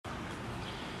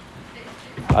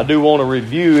I do want to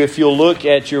review. If you'll look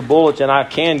at your bulletin, I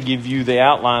can give you the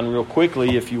outline real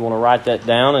quickly if you want to write that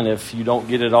down. And if you don't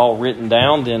get it all written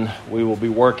down, then we will be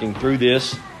working through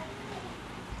this.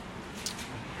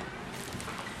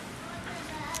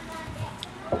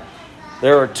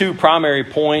 There are two primary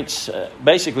points,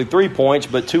 basically 3 points,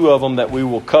 but two of them that we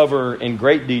will cover in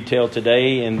great detail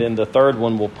today. And then the third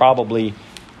one will probably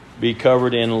be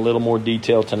covered in a little more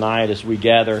detail tonight as we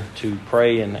gather to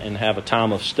pray and have a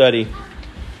time of study.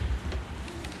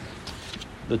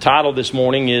 The title this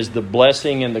morning is The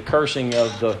Blessing and the Cursing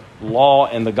of the Law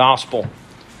and the Gospel.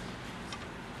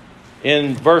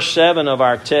 In verse 7 of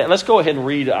our text, let's go ahead and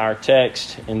read our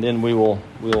text, and then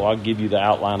I'll give you the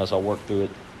outline as I work through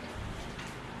it.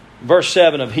 Verse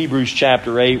 7 of Hebrews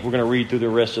chapter 8, we're going to read through the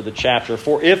rest of the chapter.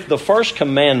 For if the first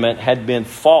commandment had been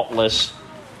faultless,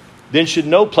 then should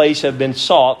no place have been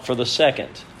sought for the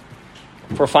second.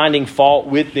 For finding fault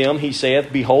with them, he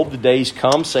saith, Behold, the days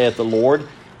come, saith the Lord,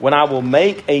 when I will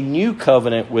make a new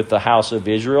covenant with the house of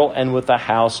Israel and with the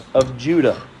house of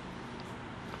Judah.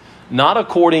 Not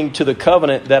according to the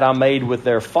covenant that I made with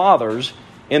their fathers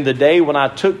in the day when I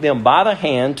took them by the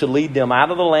hand to lead them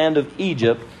out of the land of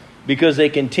Egypt, because they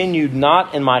continued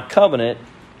not in my covenant,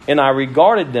 and I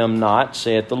regarded them not,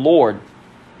 saith the Lord.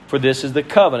 For this is the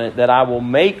covenant that I will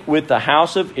make with the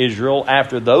house of Israel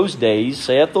after those days,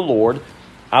 saith the Lord.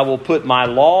 I will put my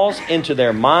laws into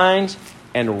their minds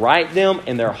and write them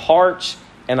in their hearts,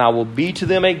 and I will be to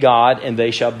them a God, and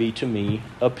they shall be to me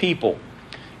a people.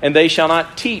 And they shall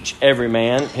not teach every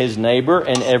man his neighbor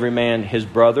and every man his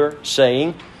brother,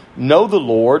 saying, Know the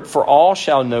Lord, for all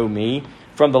shall know me,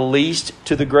 from the least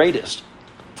to the greatest.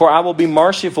 For I will be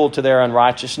merciful to their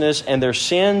unrighteousness, and their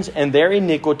sins and their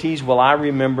iniquities will I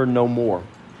remember no more.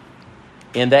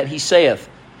 And that he saith,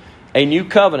 A new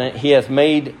covenant he hath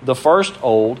made the first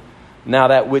old. Now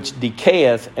that which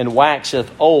decayeth and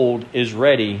waxeth old is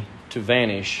ready to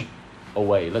vanish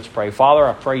away. Let's pray. Father,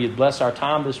 I pray you'd bless our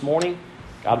time this morning.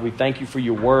 God, we thank you for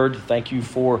your word. Thank you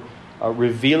for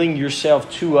revealing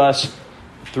yourself to us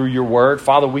through your word.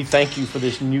 Father, we thank you for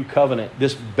this new covenant,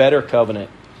 this better covenant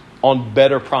on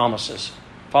better promises.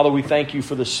 Father, we thank you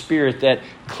for the Spirit that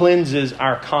cleanses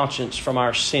our conscience from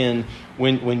our sin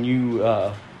when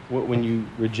you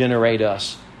regenerate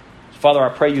us. Father, I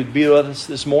pray you'd be with us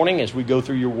this morning as we go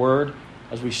through your word,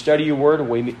 as we study your word.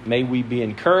 May we be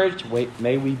encouraged.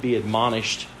 May we be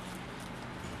admonished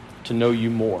to know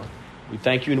you more. We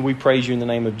thank you and we praise you in the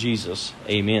name of Jesus.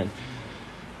 Amen.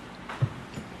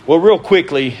 Well, real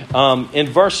quickly, in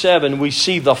verse 7, we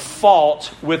see the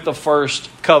fault with the first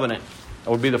covenant.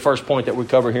 That would be the first point that we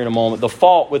cover here in a moment. The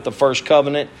fault with the first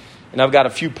covenant. And I've got a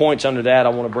few points under that I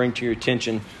want to bring to your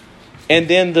attention. And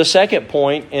then the second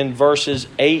point in verses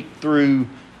 8 through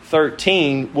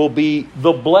 13 will be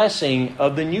the blessing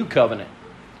of the new covenant.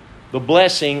 The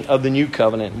blessing of the new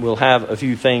covenant. We'll have a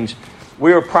few things.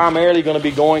 We are primarily going to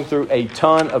be going through a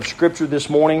ton of scripture this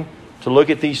morning to look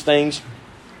at these things.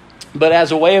 But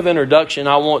as a way of introduction,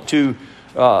 I want to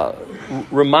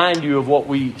remind you of what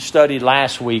we studied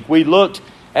last week. We looked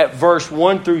at verse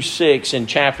 1 through 6 in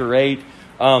chapter 8.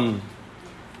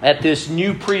 At this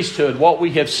new priesthood, what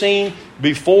we have seen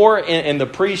before in the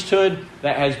priesthood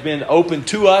that has been open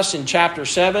to us in chapter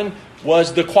 7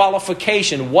 was the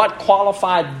qualification. What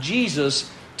qualified Jesus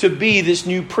to be this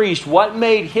new priest? What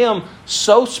made him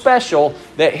so special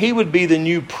that he would be the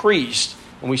new priest?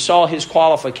 And we saw his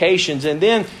qualifications. And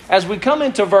then as we come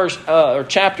into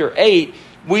chapter 8,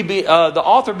 the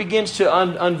author begins to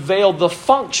unveil the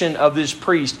function of this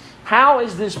priest. How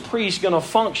is this priest going to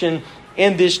function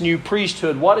in this new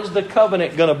priesthood? What is the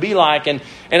covenant going to be like? And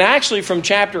actually from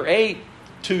chapter 8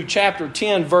 to chapter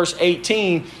 10, verse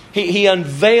 18, he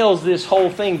unveils this whole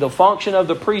thing, the function of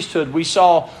the priesthood. We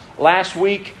saw last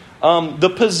week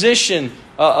the position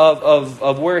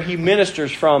of where he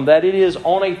ministers from, that it is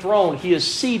on a throne. He is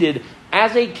seated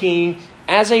as a king,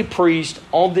 as a priest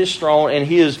on this throne, and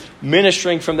he is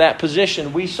ministering from that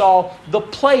position. We saw the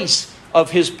place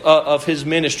of his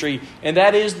ministry, and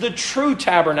that is the true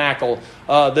tabernacle,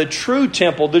 the true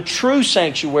temple, the true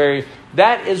sanctuary.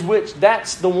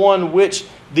 That's the one which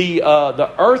the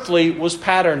earthly was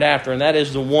patterned after, and that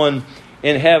is the one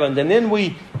in heaven. And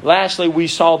then lastly we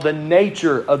saw the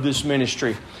nature of this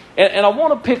ministry. And I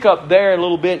want to pick up there a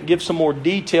little bit and give some more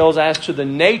details as to the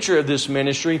nature of this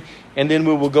ministry, and then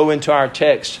we will go into our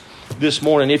text this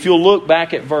morning. If you'll look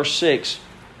back at verse 6,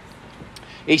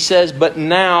 he says, But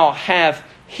now hath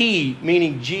he,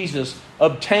 meaning Jesus,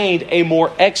 obtained a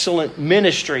more excellent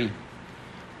ministry,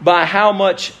 by how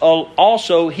much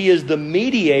also he is the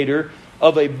mediator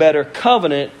of a better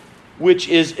covenant, which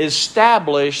is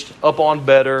established upon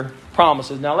better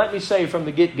promises. Now let me say from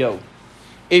the get-go,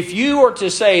 if you are to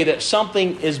say that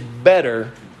something is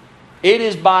better, it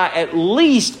is by at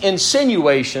least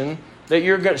insinuation that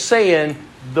you're saying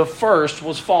the first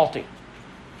was faulty.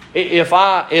 If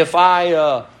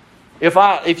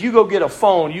you go get a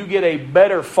phone, you get a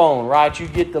better phone, right? You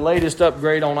get the latest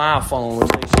upgrade on iPhone,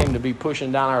 which they seem to be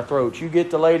pushing down our throats. You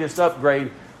get the latest upgrade.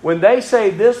 When they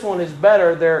say this one is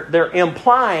better, they're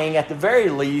implying at the very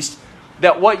least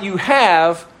that what you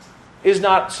have is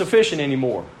not sufficient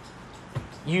anymore.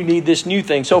 You need this new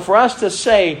thing. So for us to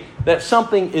say that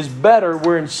something is better,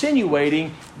 we're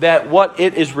insinuating that what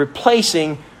it is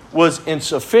replacing was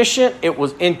insufficient, it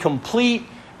was incomplete,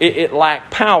 it lacked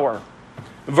power.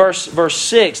 Verse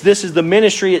 6, this is the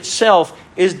ministry itself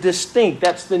is distinct.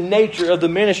 That's the nature of the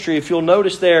ministry, if you'll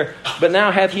notice there. But now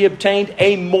hath he obtained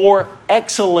a more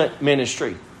excellent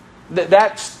ministry.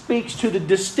 That speaks to the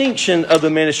distinction of the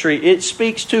ministry. It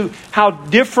speaks to how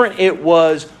different it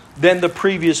was than the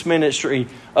previous ministry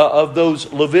of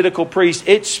those Levitical priests.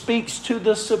 It speaks to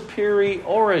the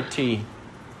superiority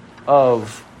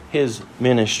of his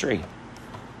ministry.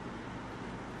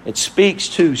 It speaks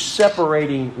to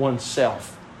separating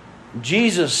oneself.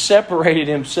 Jesus separated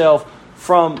himself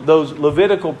from those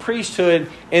Levitical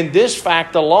priesthood in this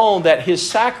fact alone, that his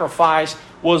sacrifice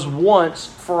was once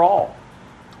for all.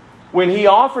 When he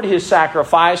offered his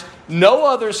sacrifice, no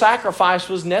other sacrifice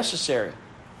was necessary.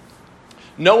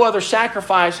 No other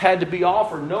sacrifice had to be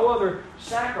offered. No other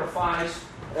sacrifice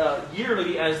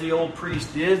yearly, as the old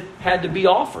priest did, had to be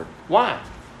offered. Why?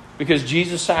 Because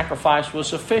Jesus' sacrifice was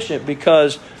sufficient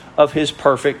because of his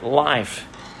perfect life.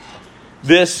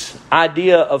 This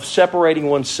idea of separating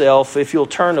oneself, if you'll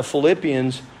turn to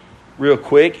Philippians real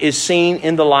quick, is seen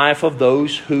in the life of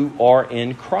those who are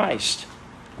in Christ.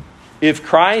 If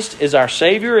Christ is our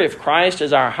Savior, if Christ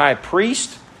is our high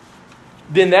priest,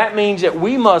 then that means that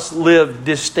we must live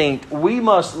distinct. We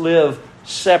must live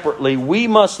separately. We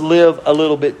must live a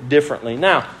little bit differently.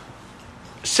 Now,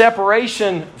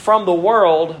 separation from the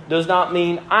world does not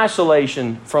mean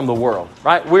isolation from the world,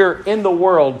 right? We're in the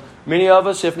world. Many of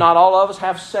us, if not all of us,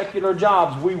 have secular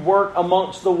jobs. We work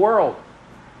amongst the world.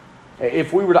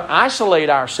 If we were to isolate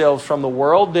ourselves from the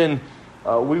world, then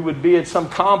we would be at some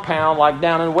compound like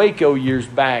down in Waco years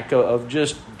back of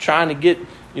just trying to get,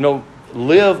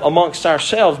 live amongst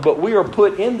ourselves. But we are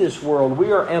put in this world.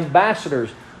 We are ambassadors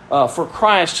for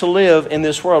Christ to live in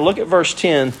this world. Look at verse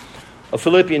 10 of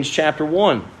Philippians chapter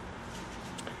 1.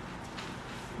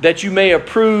 That you may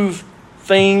approve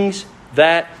things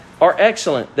that are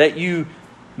excellent, that you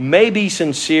may be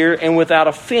sincere and without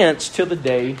offense till the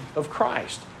day of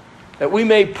Christ. That we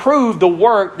may prove the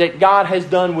work that God has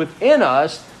done within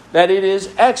us, that it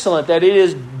is excellent, that it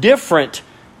is different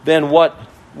than what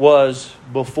was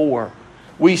before.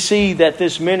 We see that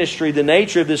this ministry, the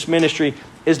nature of this ministry,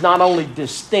 is not only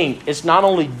distinct, it's not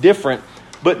only different,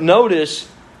 but notice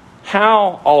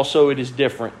how also it is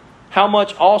different. How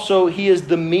much also he is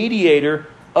the mediator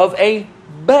of a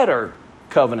better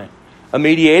covenant. A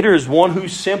mediator is one who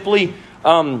simply,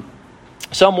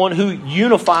 someone who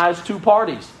unifies two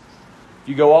parties. If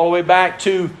you go all the way back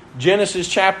to Genesis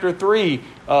chapter 3,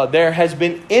 there has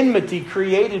been enmity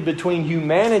created between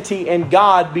humanity and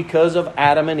God because of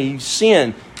Adam and Eve's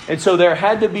sin. And so there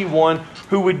had to be one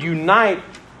who would unite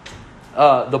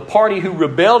the party who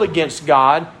rebelled against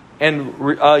God and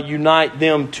unite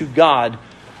them to God.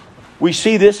 We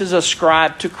see this is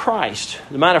ascribed to Christ.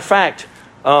 As a matter of fact,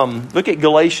 look at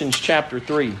Galatians chapter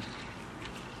 3.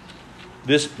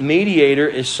 This mediator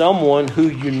is someone who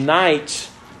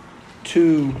unites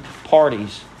two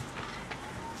parties.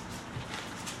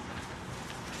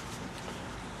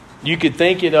 You could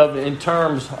think it of in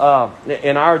terms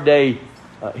in our day,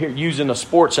 here using a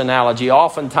sports analogy.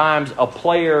 Oftentimes a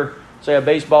player, say a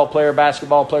baseball player,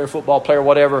 basketball player, football player,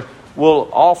 whatever, will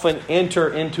often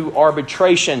enter into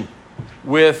arbitration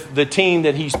with the team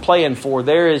that he's playing for.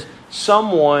 There is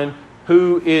someone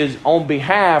who is on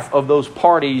behalf of those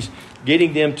parties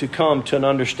getting them to come to an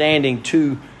understanding,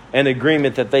 to an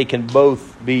agreement that they can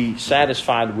both be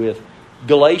satisfied with.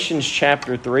 Galatians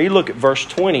chapter 3, look at verse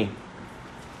 20.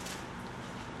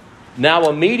 Now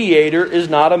a mediator is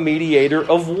not a mediator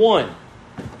of one.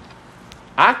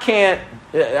 I can't,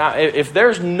 if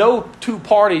there's no two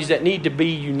parties that need to be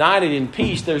united in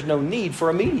peace, there's no need for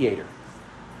a mediator.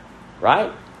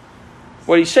 Right?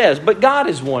 What he says, but God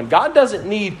is one. God doesn't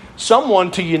need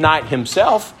someone to unite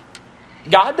himself.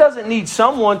 God doesn't need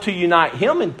someone to unite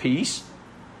him in peace.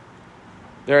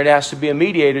 There it has to be a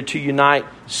mediator to unite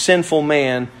sinful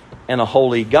man and a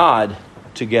holy God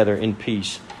together in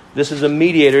peace. This is a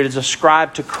mediator. It is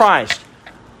ascribed to Christ.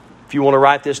 If you want to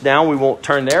write this down, we won't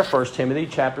turn there. 1 Timothy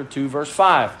chapter 2, verse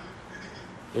 5.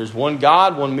 There's one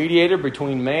God, one mediator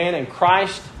between man and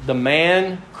Christ, the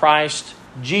man, Christ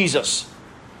Jesus.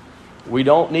 We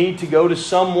don't need to go to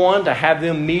someone to have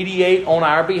them mediate on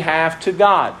our behalf to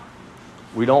God.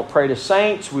 We don't pray to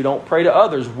saints. We don't pray to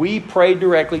others. We pray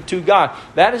directly to God.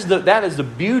 That is the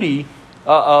beauty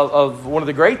of one of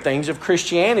the great things of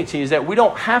Christianity, is that we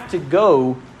don't have to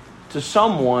go to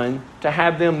someone to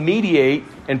have them mediate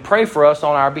and pray for us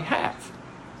on our behalf.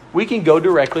 We can go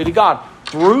directly to God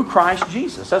through Christ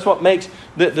Jesus. That's what makes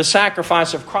the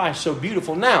sacrifice of Christ so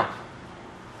beautiful. Now,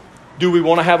 do we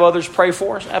want to have others pray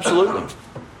for us? Absolutely.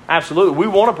 Absolutely. We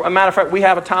want to, as a matter of fact, we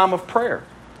have a time of prayer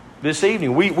this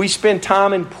evening. We spend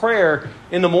time in prayer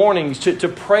in the mornings to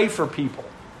pray for people.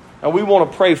 And we want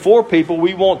to pray for people.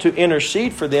 We want to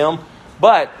intercede for them.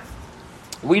 But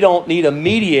we don't need a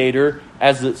mediator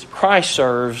as Christ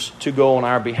serves to go on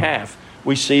our behalf.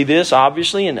 We see this,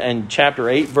 obviously, in chapter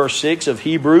 8, verse 6 of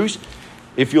Hebrews.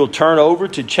 If you'll turn over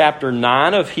to chapter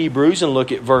 9 of Hebrews and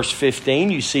look at verse 15,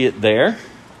 you see it there.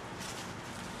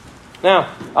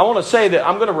 Now, I want to say that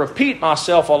I'm going to repeat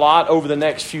myself a lot over the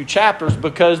next few chapters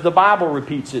because the Bible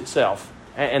repeats itself.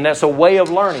 And that's a way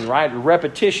of learning, right? A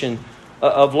repetition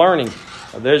of learning.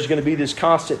 There's going to be this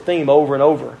constant theme over and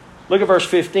over. Look at verse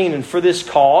 15. And for this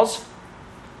cause,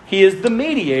 He is the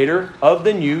mediator of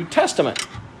the New Testament,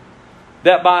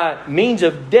 that by means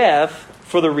of death,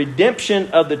 for the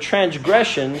redemption of the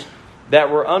transgressions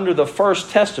that were under the first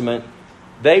testament,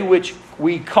 they which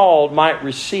we called might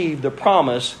receive the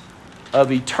promise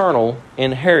of eternal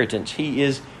inheritance. He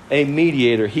is a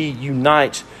mediator. He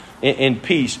unites in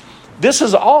peace. This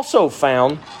is also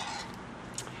found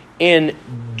in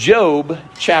Job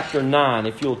chapter 9,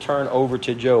 if you'll turn over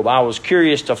to Job. I was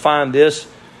curious to find this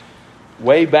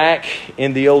way back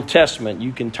in the Old Testament.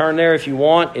 You can turn there if you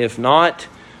want. If not,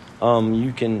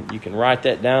 you can write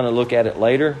that down and look at it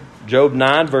later. Job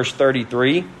 9, verse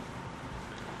 33.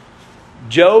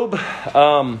 Job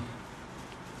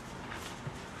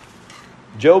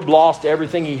lost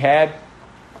everything he had,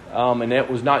 and that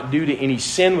was not due to any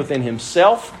sin within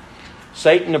himself.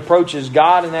 Satan approaches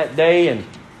God in that day, and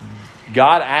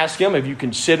God asks him, "Have you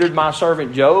considered my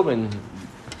servant Job?" And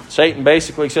Satan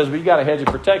basically says, "Well, you got a hedge of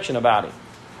protection about him."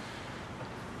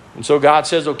 And so God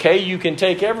says, "Okay, you can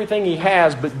take everything he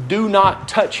has, but do not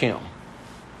touch him."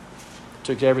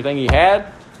 Took everything he had,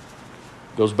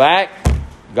 goes back.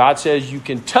 God says, "You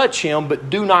can touch him, but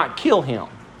do not kill him."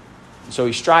 So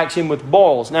he strikes him with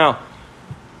boils. Now,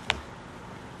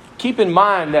 keep in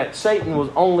mind that Satan was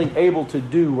only able to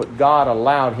do what God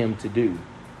allowed him to do.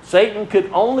 Satan could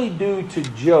only do to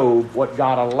Job what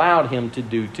God allowed him to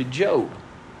do to Job.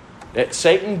 That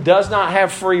Satan does not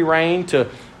have free rein to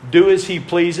do as he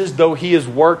pleases, though he is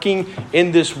working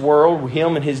in this world,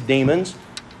 him and his demons.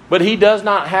 But he does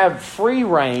not have free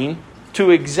rein to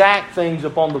exact things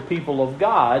upon the people of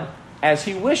God as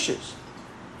he wishes.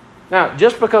 Now,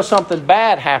 just because something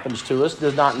bad happens to us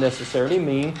does not necessarily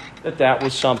mean that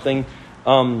was something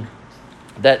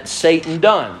that Satan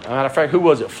done. As a matter of fact, who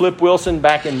was it? Flip Wilson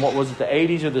back in, the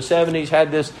 80s or the 70s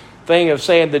had this thing of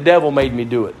saying the devil made me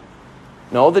do it.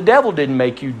 No, the devil didn't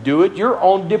make you do it. Your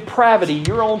own depravity,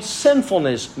 your own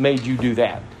sinfulness made you do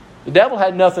that. The devil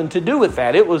had nothing to do with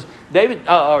that. It was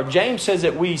James says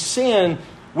that we sin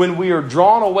when we are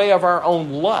drawn away of our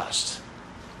own lust.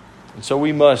 And so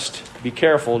we must be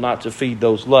careful not to feed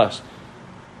those lusts.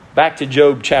 Back to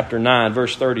Job chapter 9,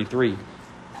 verse 33.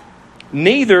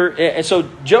 And so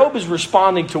Job is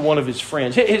responding to one of his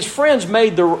friends. His friends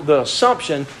made the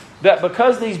assumption that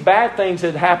because these bad things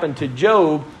had happened to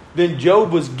Job, then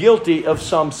Job was guilty of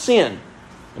some sin.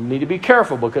 And we need to be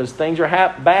careful because things are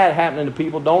bad happening to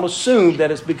people. Don't assume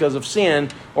that it's because of sin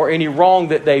or any wrong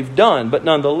that they've done. But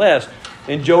nonetheless,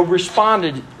 and Job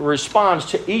responds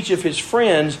to each of his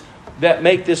friends that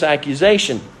make this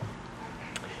accusation.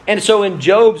 And so in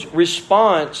Job's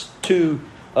response to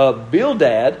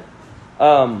Bildad,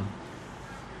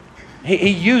 he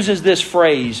uses this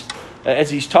phrase as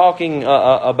he's talking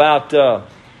about...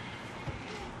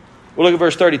 We'll look at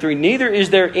verse 33. Neither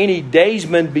is there any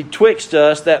daysman betwixt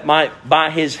us that might by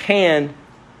his hand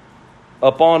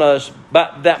upon us,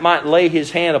 that might lay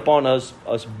his hand upon us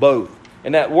both.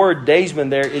 And that word daysman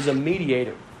there is a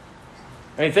mediator.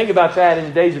 I mean, think about that in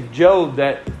the days of Job,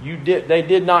 that they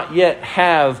did not yet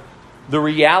have the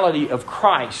reality of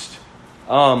Christ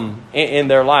in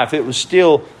their life. It was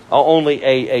still only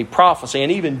a prophecy.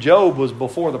 And even Job was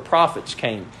before the prophets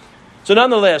came. So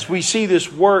nonetheless, we see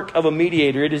this work of a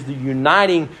mediator. It is the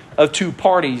uniting of two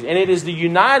parties. And it is the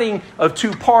uniting of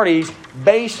two parties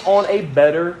based on a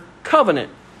better covenant.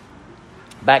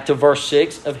 Back to verse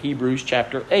 6 of Hebrews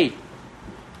chapter 8.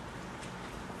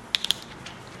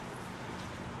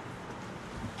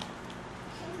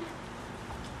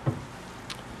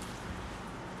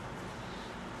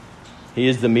 He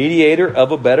is the mediator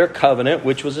of a better covenant,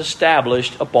 which was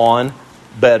established upon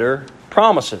better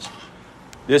promises.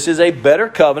 This is a better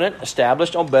covenant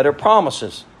established on better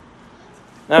promises.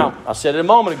 Now, I said it a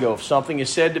moment ago, if something is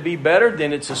said to be better,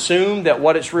 then it's assumed that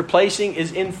what it's replacing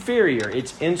is inferior.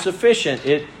 It's insufficient.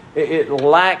 It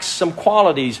lacks some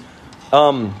qualities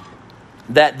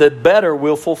that the better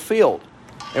will fulfill.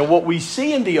 And what we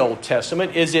see in the Old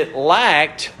Testament is it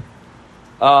lacked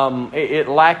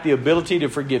the ability to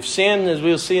forgive sin. As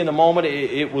we'll see in a moment,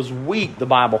 it was weak, the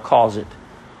Bible calls it.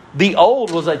 The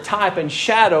old was a type and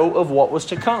shadow of what was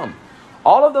to come.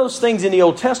 All of those things in the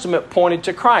Old Testament pointed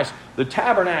to Christ. The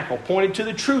tabernacle pointed to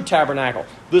the true tabernacle.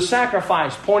 The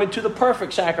sacrifice pointed to the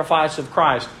perfect sacrifice of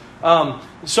Christ.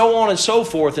 So on and so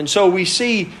forth. And so we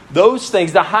see those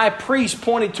things. The high priest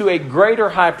pointed to a greater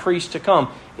high priest to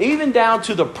come. Even down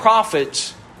to the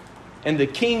prophets and the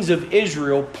kings of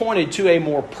Israel pointed to a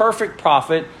more perfect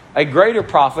prophet, a greater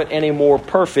prophet, and a more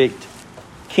perfect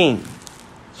king.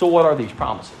 So what are these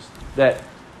promises that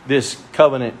this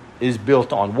covenant is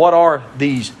built on? What are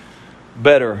these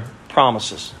better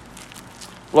promises?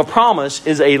 Well, a promise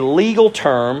is a legal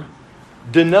term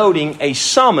denoting a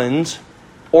summons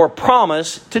or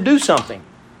promise to do something.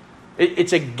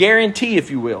 It's a guarantee,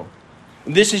 if you will.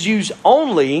 This is used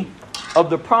only of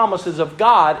the promises of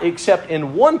God, except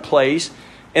in one place,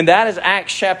 and that is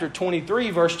Acts chapter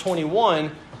 23, verse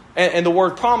 21. And the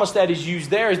word promise that is used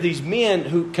there is these men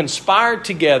who conspired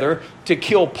together to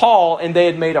kill Paul, and they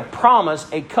had made a promise,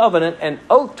 a covenant, an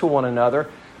oath to one another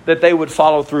that they would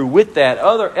follow through with that.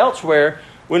 Elsewhere,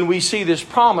 when we see this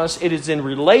promise, it is in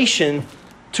relation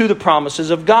to the promises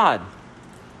of God.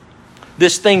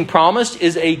 This thing promised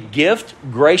is a gift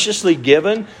graciously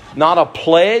given, not a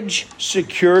pledge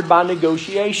secured by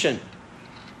negotiation.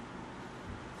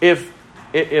 If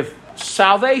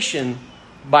salvation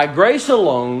by grace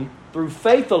alone, through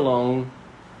faith alone,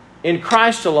 in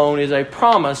Christ alone is a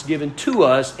promise given to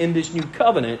us in this new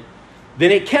covenant,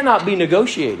 then it cannot be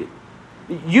negotiated.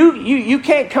 You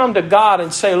can't come to God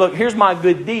and say, look, here's my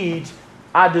good deeds,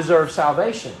 I deserve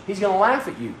salvation. He's going to laugh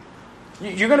at you.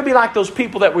 You're going to be like those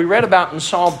people that we read about in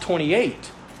Psalm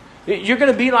 28. You're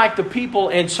going to be like the people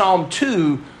in Psalm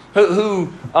 2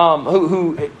 who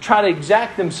try to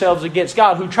exact themselves against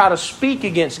God, who try to speak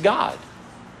against God.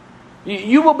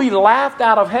 You will be laughed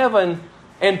out of heaven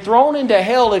and thrown into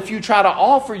hell if you try to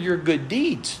offer your good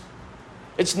deeds.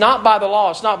 It's not by the law,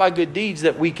 it's not by good deeds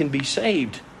that we can be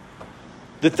saved.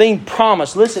 The thing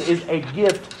promised, listen, is a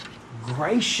gift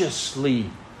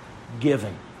graciously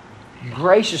given.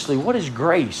 Graciously. What is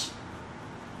grace?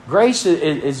 Grace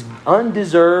is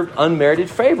undeserved, unmerited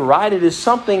favor, right? It is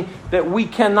something that we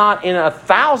cannot in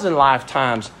 1,000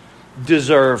 lifetimes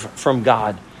deserve from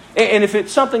God. And if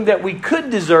it's something that we could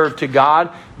deserve to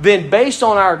God, then based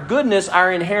on our goodness, our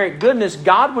inherent goodness,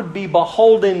 God would be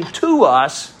beholden to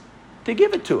us to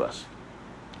give it to us.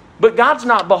 But God's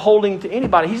not beholden to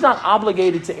anybody. He's not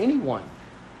obligated to anyone.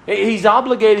 He's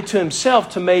obligated to himself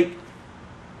to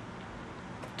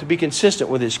be consistent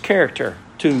with his character,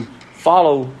 to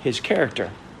follow his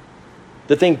character.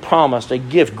 The thing promised, a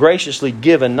gift graciously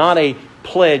given, not a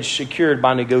pledge secured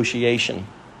by negotiation.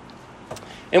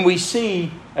 And we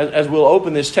see, as we'll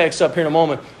open this text up here in a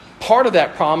moment, part of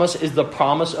that promise is the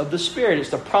promise of the Spirit. It's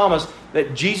the promise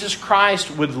that Jesus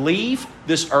Christ would leave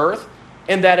this earth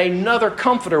and that another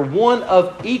comforter, one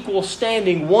of equal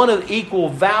standing, one of equal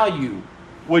value,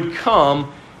 would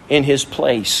come in his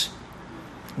place.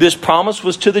 This promise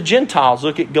was to the Gentiles.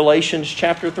 Look at Galatians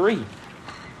chapter 3.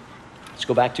 Let's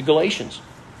go back to Galatians.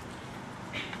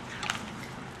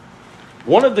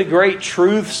 One of the great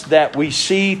truths that we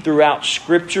see throughout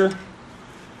Scripture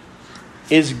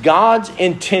is God's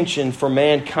intention for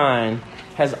mankind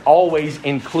has always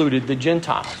included the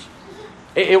Gentiles.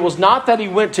 It was not that he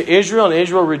went to Israel and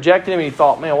Israel rejected him and he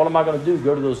thought, man, what am I going to do?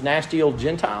 Go to those nasty old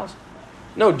Gentiles?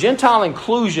 No, Gentile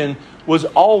inclusion was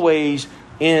always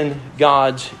in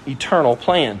God's eternal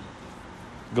plan.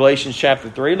 Galatians chapter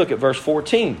 3, look at verse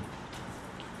 14.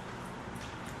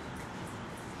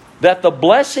 That the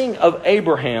blessing of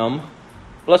Abraham,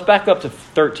 let's back up to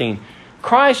 13.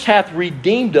 Christ hath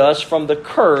redeemed us from the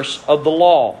curse of the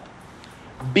law,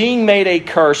 being made a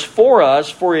curse for us,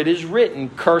 for it is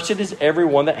written, cursed is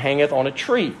everyone that hangeth on a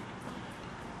tree.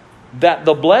 That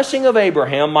the blessing of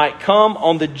Abraham might come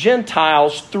on the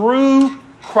Gentiles through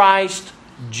Christ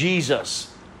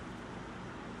Jesus.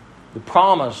 The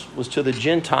promise was to the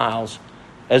Gentiles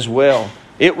as well.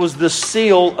 It was the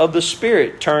seal of the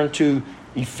Spirit. Turn to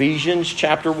Ephesians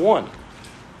chapter 1.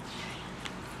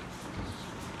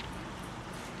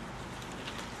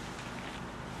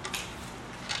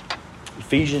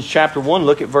 Ephesians chapter 1,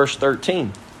 look at verse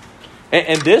 13.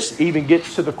 And this even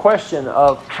gets to the question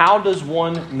of how does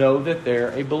one know that they're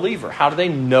a believer? How do they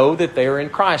know that they are in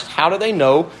Christ? How do they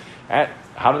know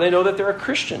that they're a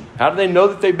Christian? How do they know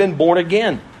that they've been born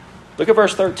again? Look at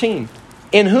verse 13.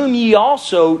 In whom ye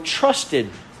also trusted,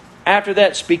 after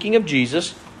that, speaking of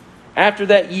Jesus, after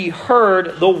that ye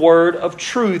heard the word of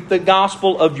truth, the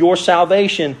gospel of your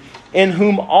salvation, in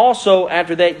whom also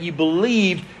after that ye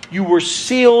believed, you were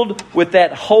sealed with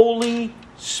that Holy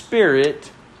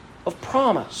Spirit of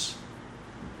promise.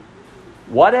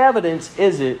 What evidence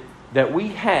is it that we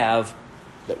have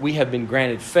been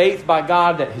granted faith by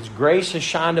God, that His grace has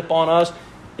shined upon us?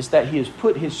 Is that He has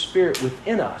put His Spirit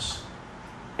within us.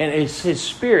 And it's His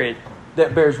Spirit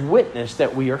that bears witness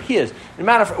that we are His. As a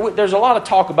matter of fact, there's a lot of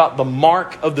talk about the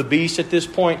mark of the beast at this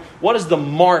point. What is the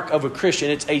mark of a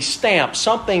Christian? It's a stamp,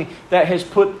 something that has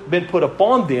been put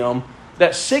upon them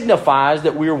that signifies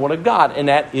that we are one of God, and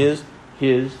that is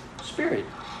His Spirit.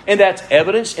 And that's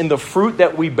evidence in the fruit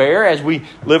that we bear as we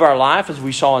live our life, as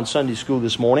we saw in Sunday school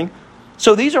this morning.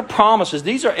 So these are promises.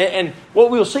 These are, and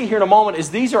what we'll see here in a moment is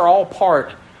these are all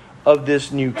part of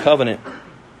this new covenant.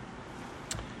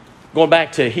 Going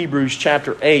back to Hebrews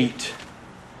chapter 8,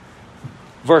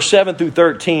 verse 7 through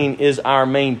 13 is our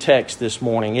main text this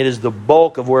morning. It is the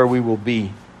bulk of where we will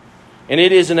be. And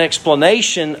it is an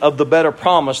explanation of the better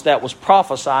promise that was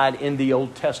prophesied in the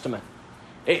Old Testament.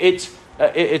 It's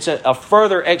a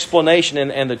further explanation,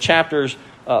 and the chapters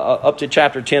up to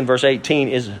chapter 10, verse 18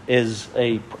 is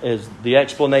the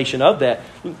explanation of that.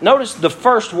 Notice the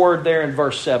first word there in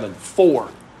verse 7,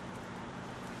 for.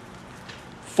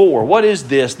 For. What is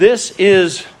this? This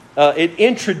is, it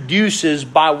introduces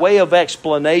by way of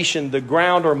explanation the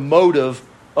ground or motive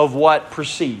of what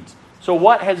precedes. So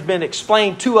what has been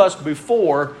explained to us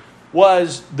before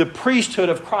was the priesthood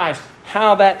of Christ,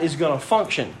 how that is going to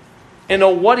function.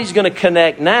 And what He's going to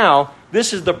connect now,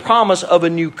 this is the promise of a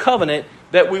new covenant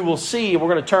that we will see. We're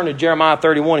going to turn to Jeremiah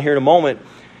 31 here in a moment.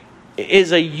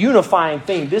 Is a unifying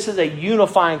thing. This is a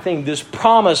unifying thing, this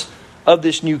promise of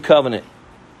this new covenant.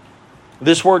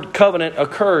 This word covenant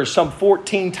occurs some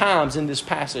 14 times in this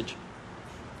passage.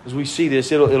 As we see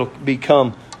this, it'll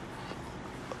become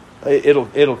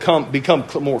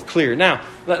more clear. Now,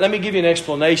 let me give you an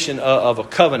explanation of a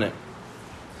covenant,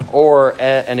 or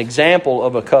an example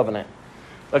of a covenant.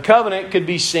 A covenant could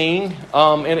be seen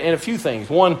in a few things.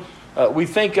 One, we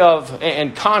think of,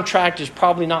 and contract is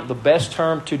probably not the best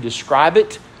term to describe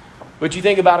it, but you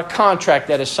think about a contract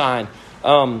that is signed.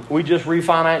 We just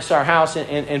refinanced our house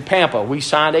in Pampa. We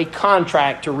signed a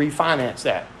contract to refinance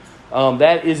that.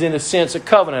 That is, in a sense, a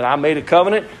covenant. I made a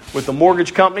covenant with the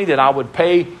mortgage company that I would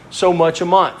pay so much a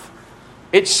month.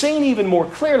 It's seen even more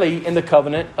clearly in the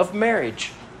covenant of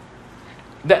marriage.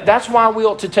 That's why we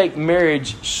ought to take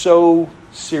marriage so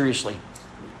seriously.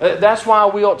 That's why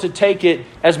we ought to take it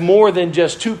as more than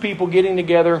just two people getting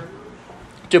together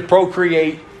to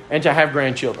procreate and to have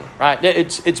grandchildren. Right?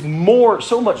 It's more,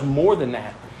 so much more than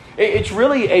that. It's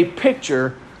really a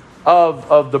picture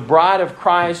of the bride of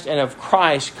Christ and of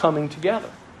Christ coming together.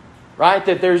 Right?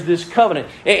 That there's this covenant.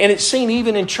 And it's seen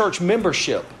even in church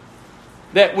membership.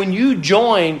 That when you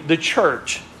join the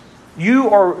church, you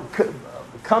are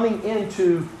coming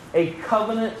into a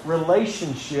covenant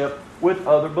relationship with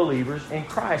other believers in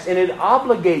Christ. And it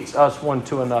obligates us one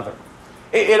to another.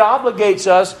 It obligates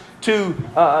us to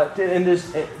in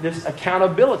this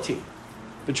accountability.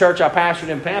 The church I pastored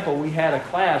in Pampa, we had a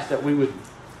class that we would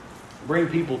bring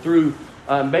people through,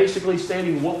 basically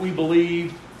stating what we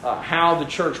believed, how the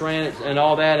church ran it, and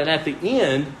all that. And at the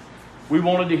end, we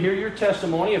wanted to hear your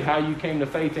testimony of how you came to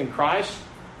faith in Christ.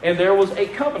 And there was a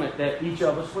covenant that each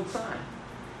of us would sign.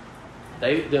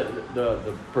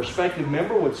 The prospective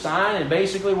member would sign, and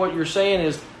basically what you're saying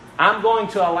is, I'm going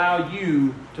to allow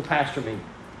you to pastor me.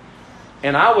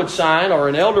 And I would sign, or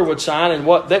an elder would sign, and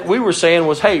what that we were saying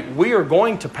was, hey, we are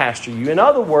going to pastor you. In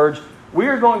other words, we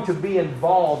are going to be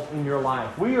involved in your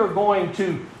life. We are going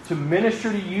to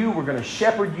minister to you. We're going to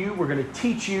shepherd you. We're going to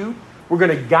teach you. We're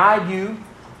going to guide you.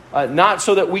 Not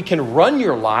so that we can run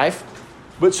your life,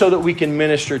 but so that we can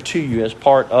minister to you as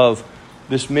part of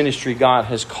this ministry God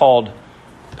has called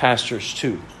pastors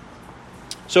to.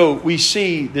 So we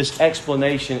see this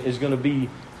explanation is going to be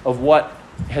of what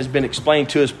has been explained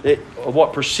to us, of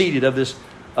what preceded of this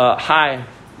high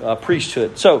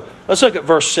priesthood. So let's look at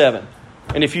verse 7.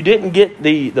 And if you didn't get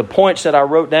the points that I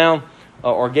wrote down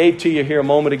or gave to you here a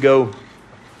moment ago,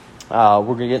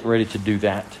 we're getting ready to do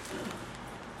that.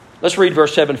 Let's read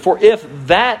verse 7. For if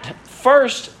that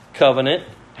first covenant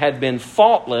had been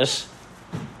faultless,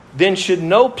 then should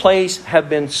no place have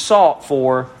been sought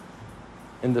for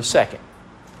in the second.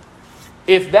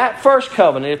 If that first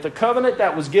covenant, if the covenant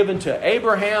that was given to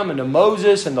Abraham and to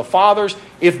Moses and the fathers,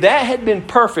 if that had been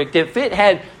perfect, if it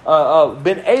had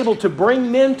been able to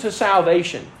bring men to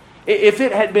salvation, if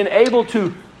it had been able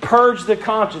to purge the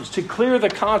conscience, to clear the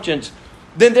conscience,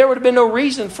 then there would have been no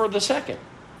reason for the second.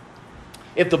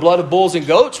 If the blood of bulls and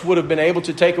goats would have been able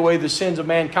to take away the sins of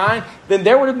mankind, then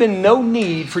there would have been no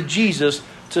need for Jesus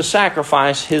to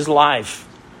sacrifice his life.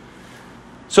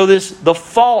 So the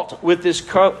fault with this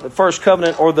first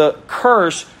covenant, or the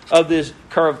curse of this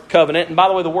covenant, and by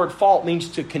the way, the word fault means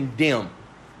to condemn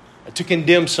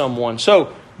someone.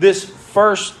 So this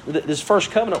first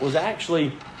covenant was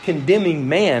actually condemning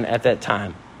man at that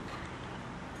time.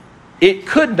 It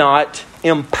could not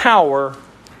empower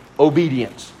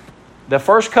obedience. The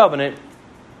first covenant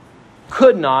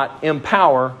could not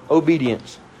empower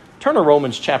obedience. Turn to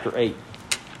Romans chapter 8.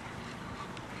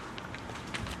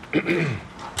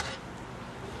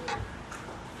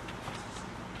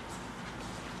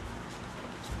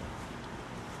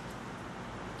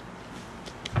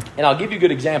 And I'll give you a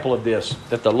good example of this,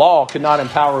 that the law could not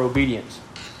empower obedience.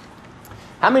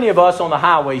 How many of us on the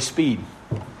highway speed?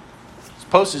 It's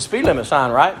posted speed limit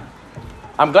sign, right?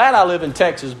 I'm glad I live in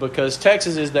Texas, because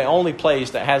Texas is the only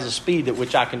place that has a speed at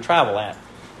which I can travel at.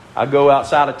 I go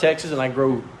outside of Texas and I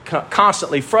grow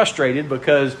constantly frustrated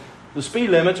because the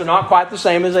speed limits are not quite the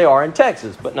same as they are in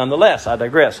Texas. But nonetheless, I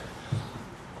digress.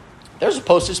 There's a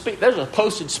posted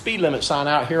speed limit sign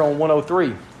out here on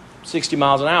 103, 60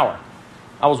 miles an hour.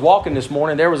 I was walking this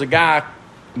morning. There was a guy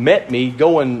met me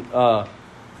going to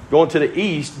the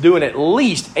east doing at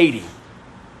least 80.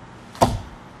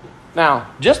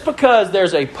 Now, just because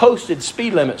there's a posted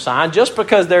speed limit sign, just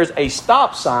because there's a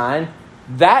stop sign,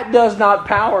 that does not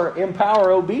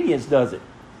empower obedience, does it?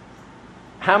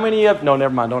 How many of... No,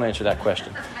 never mind. Don't answer that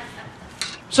question.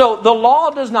 So the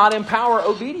law does not empower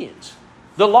obedience.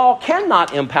 The law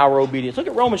cannot empower obedience. Look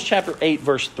at Romans chapter 8,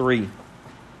 verse 3.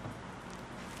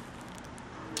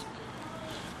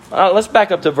 Let's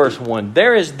back up to verse 1.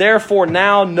 There is therefore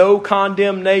now no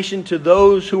condemnation to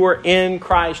those who are in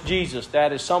Christ Jesus.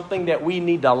 That is something that we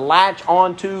need to latch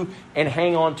onto and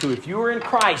hang on to. If you are in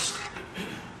Christ,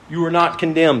 you are not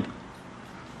condemned.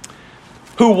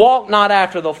 Who walk not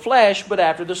after the flesh, but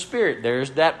after the Spirit.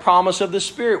 There's that promise of the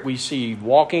Spirit we see.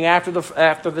 Walking after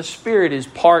the Spirit is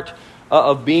part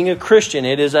of being a Christian.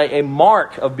 It is a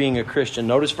mark of being a Christian.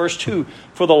 Notice verse 2.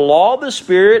 For the law of the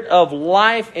Spirit of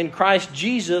life in Christ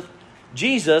Jesus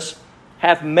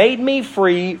hath made me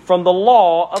free from the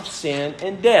law of sin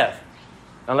and death.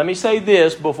 Now let me say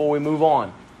this before we move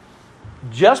on.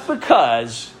 Just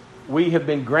because we have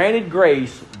been granted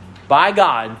grace by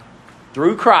God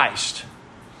through Christ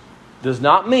does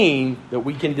not mean that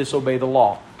we can disobey the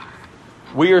law.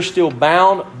 We are still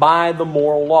bound by the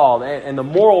moral law. And the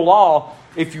moral law,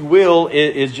 if you will,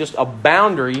 is just a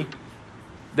boundary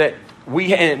that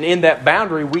and in that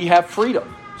boundary we have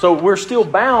freedom. So we're still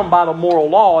bound by the moral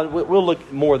law, and we'll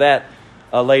look more at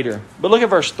that later. But look at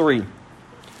verse 3.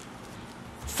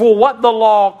 For what the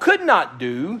law could not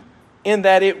do, in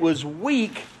that it was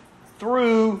weak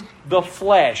through the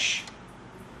flesh.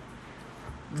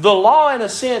 The law, in a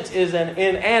sense, is an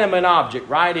inanimate object,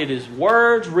 right? It is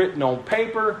words written on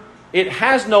paper. It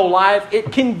has no life.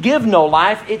 It can give no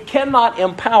life. It cannot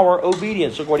empower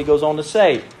obedience. Look what he goes on to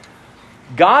say.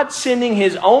 God sending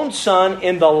his own Son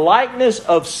in the likeness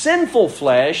of sinful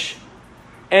flesh,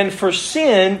 and for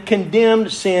sin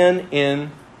condemned sin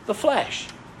in the flesh.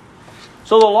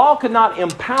 So the law could not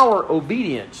empower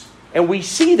obedience. And we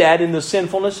see that in the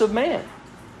sinfulness of man.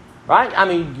 Right? I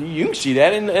mean, you can see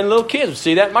that in little kids.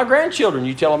 See that in my grandchildren.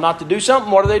 You tell them not to do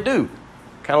something, what do?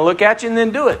 Kind of look at you and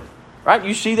then do it. Right?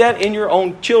 You see that in your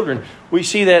own children. We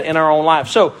see that in our own life.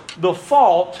 So the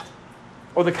fault,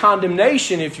 or the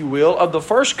condemnation, if you will, of the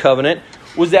first covenant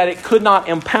was that it could not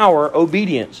empower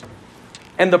obedience.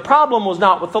 And the problem was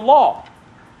not with the law.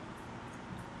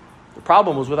 The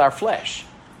problem was with our flesh.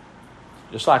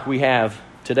 Just like we have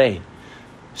today.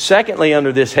 Secondly,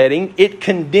 under this heading, it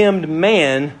condemned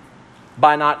man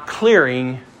by not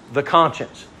clearing the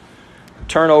conscience.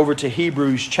 Turn over to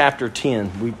Hebrews chapter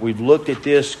 10. We've looked at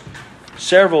this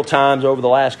several times over the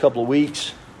last couple of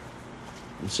weeks.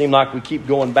 It seems like we keep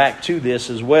going back to this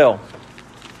as well.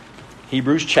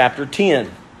 Hebrews chapter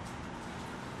 10.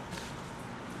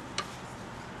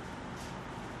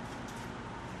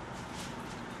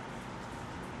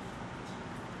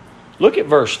 Look at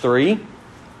verse 3.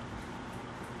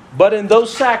 But in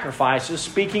those sacrifices,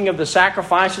 speaking of the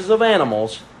sacrifices of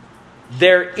animals,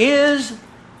 there is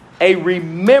a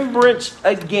remembrance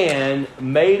again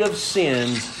made of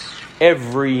sins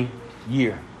every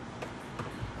year.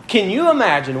 Can you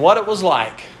imagine what it was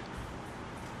like?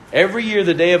 Every year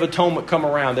the Day of Atonement come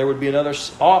around, there would be another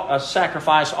a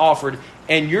sacrifice offered,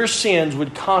 and your sins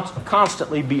would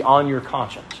constantly be on your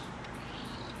conscience.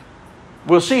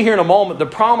 We'll see here in a moment the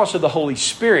promise of the Holy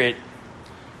Spirit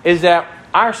is that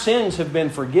our sins have been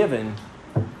forgiven.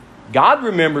 God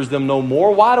remembers them no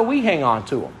more. Why do we hang on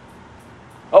to them?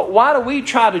 Why do we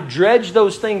try to dredge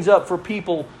those things up for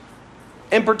people,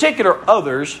 in particular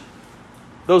others,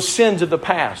 those sins of the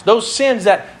past, those sins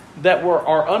that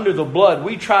are under the blood?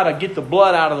 We try to get the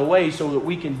blood out of the way so that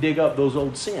we can dig up those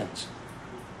old sins.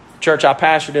 Church I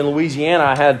pastored in Louisiana,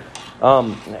 I had,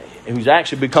 who's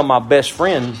actually become my best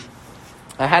friend,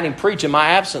 I had him preach in my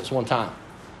absence one time.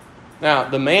 Now,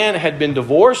 the man had been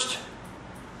divorced.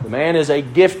 The man is a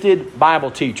gifted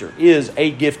Bible teacher. You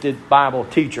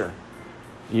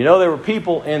know, there were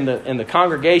people in the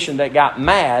congregation that got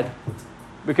mad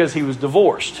because he was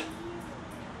divorced.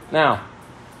 Now,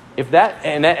 if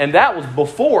that was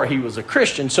before he was a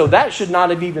Christian, so that should not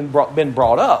have even been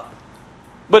brought up.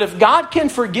 But if God can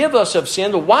forgive us of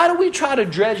sin, why do we try to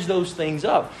dredge those things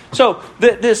up? So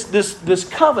this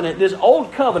covenant, this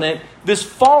old covenant, this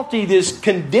faulty, this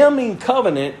condemning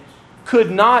covenant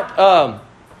could not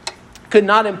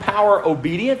empower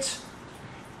obedience,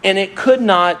 and it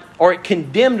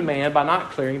condemned man by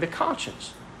not clearing the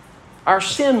conscience. Their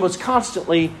sin was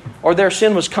constantly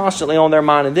on their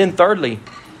mind. And then thirdly,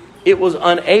 it was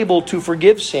unable to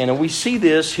forgive sin. And we see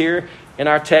this here in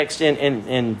our text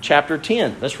in chapter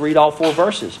 10. Let's read all 4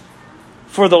 verses.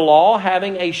 For the law,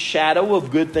 having a shadow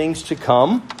of good things to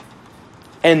come,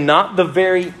 and not the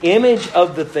very image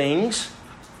of the things.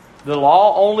 The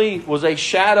law only was a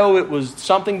shadow. It was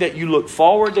something that you look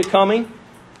forward to coming.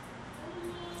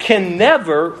 Can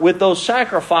never, with those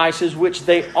sacrifices which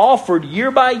they offered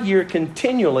year by year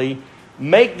continually,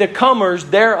 make the comers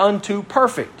thereunto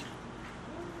perfect.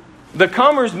 The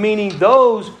comers meaning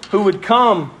those who would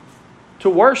come to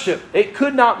worship. It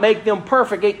could not make them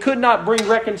perfect. It could not bring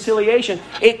reconciliation.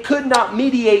 It could not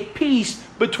mediate peace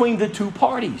between the two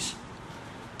parties.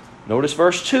 Notice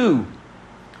verse 2.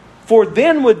 For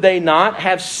then would they not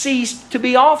have ceased to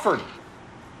be offered.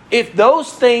 If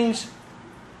those things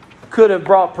could have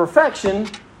brought perfection,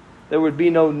 there would be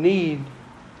no need.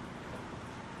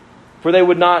 For they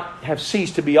would not have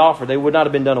ceased to be offered. They would not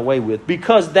have been done away with.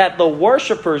 Because that the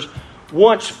worshipers,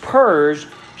 once purged,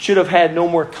 should have had no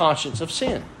more conscience of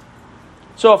sin.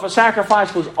 So if a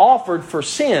sacrifice was offered for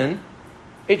sin,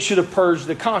 it should have purged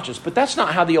the conscience. But that's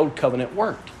not how the old covenant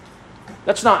worked.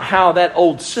 That's not how that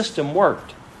old system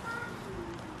worked.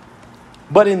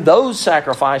 But in those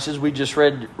sacrifices, we just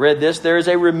read this, there is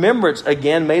a remembrance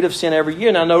again made of sin every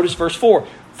year. Now notice verse 4.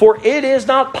 For it is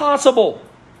not possible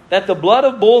that the blood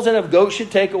of bulls and of goats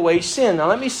should take away sin. Now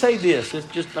let me say this.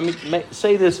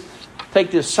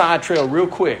 Take this side trail real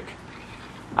quick.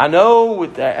 I know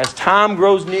as time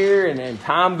grows near and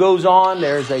time goes on,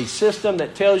 there's a system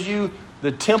that tells you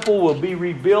the temple will be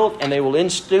rebuilt and they will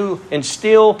install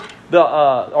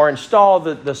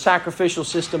the sacrificial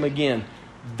system again.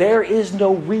 There is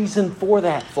no reason for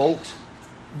that, folks.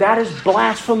 That is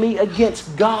blasphemy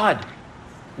against God.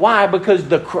 Why? Because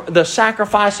the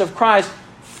sacrifice of Christ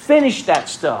finished that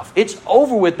stuff. It's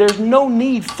over with. There's no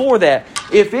need for that.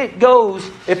 If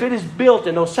it is built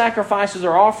and those sacrifices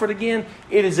are offered again,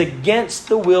 it is against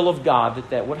the will of God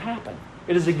that would happen.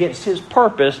 It is against His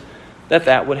purpose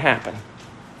that would happen.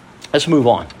 Let's move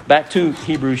on. Back to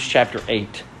Hebrews chapter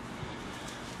 8.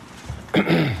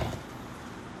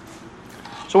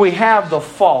 So we have the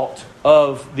fault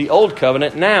of the old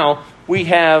covenant. Now we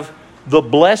have the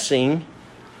blessing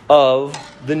of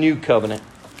the new covenant.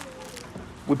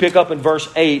 We pick up in verse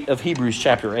 8 of Hebrews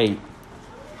chapter 8.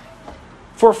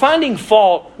 For finding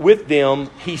fault with them,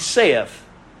 he saith.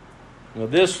 Now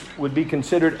this would be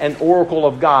considered an oracle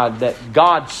of God, that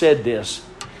God said this.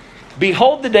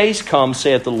 Behold, the days come,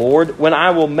 saith the Lord, when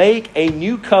I will make a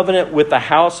new covenant with the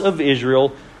house of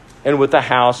Israel and with the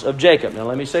house of Jacob. Now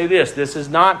let me say this. This is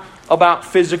not about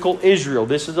physical Israel.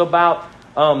 This is about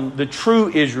the true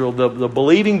Israel, the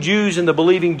believing Jews and the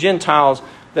believing Gentiles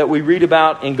that we read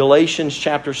about in Galatians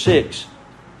chapter 6.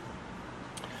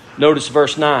 Notice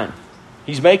verse 9.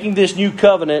 He's making this new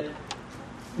covenant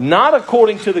not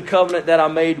according to the covenant that I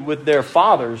made with their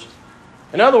fathers.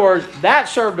 In other words, that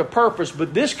served a purpose,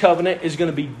 but this covenant is going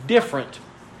to be different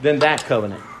than that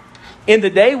covenant. In the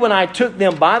day when I took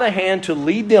them by the hand to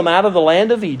lead them out of the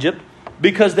land of Egypt,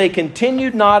 because they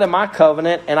continued not in my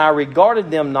covenant, and I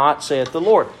regarded them not, saith the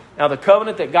Lord. Now the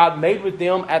covenant that God made with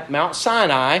them at Mount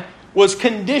Sinai was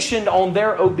conditioned on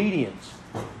their obedience.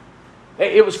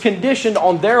 It was conditioned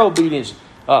on their obedience.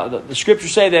 The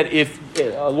scriptures say that if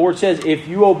the Lord says, if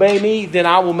you obey me, then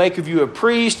I will make of you a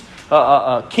priest,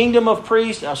 a kingdom of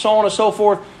priests, so on and so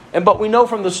forth. But we know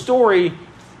from the story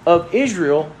of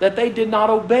Israel that they did not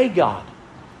obey God.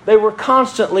 They were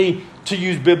constantly, to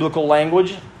use biblical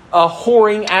language,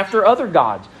 whoring after other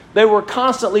gods. They were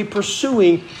constantly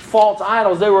pursuing false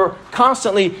idols. They were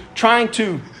constantly trying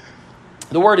to,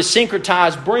 the word is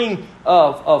syncretize, bring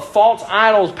false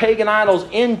idols, pagan idols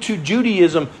into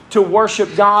Judaism to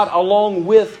worship God along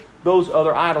with those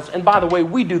other idols. And by the way,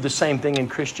 we do the same thing in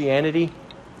Christianity.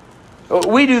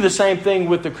 We do the same thing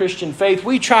with the Christian faith.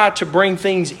 We try to bring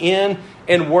things in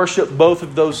and worship both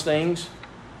of those things.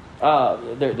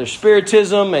 There's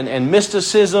spiritism and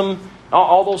mysticism,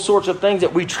 all those sorts of things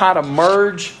that we try to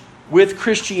merge with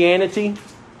Christianity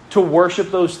to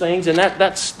worship those things. And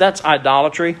that's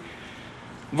idolatry.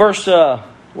 Verse 9.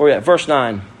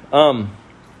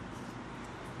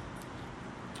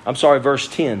 Verse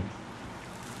 10.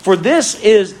 For this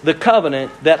is the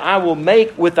covenant that I will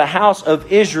make with the house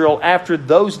of Israel after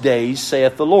those days,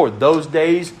 saith the Lord. Those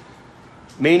days,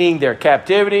 meaning their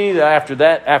captivity, after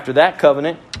that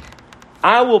covenant.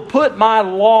 I will put my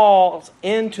laws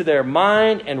into their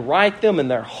mind and write them in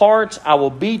their hearts. I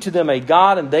will be to them a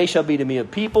God, and they shall be to me a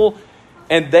people.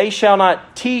 And they shall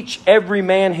not teach every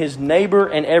man his neighbor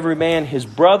and every man his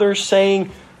brother,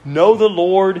 saying, Know the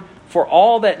Lord, for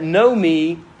all that know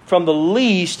me, from the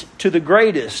least to the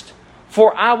greatest.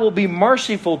 For I will be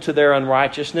merciful to their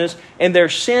unrighteousness, and their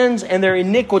sins and their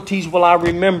iniquities will I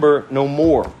remember no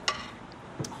more.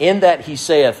 In that he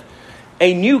saith,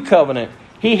 A new covenant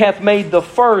he hath made the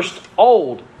first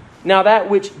old. Now that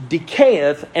which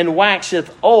decayeth and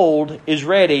waxeth old is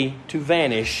ready to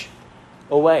vanish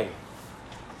away.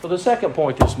 So the second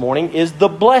point this morning is the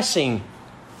blessing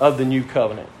of the new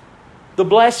covenant. The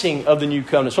blessing of the new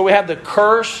covenant. So we have the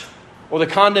curse or the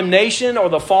condemnation or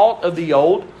the fault of the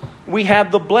old. We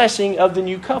have the blessing of the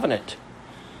new covenant.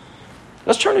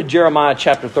 Let's turn to Jeremiah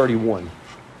chapter 31.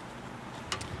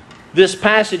 This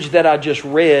passage that I just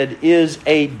read is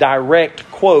a direct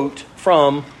quote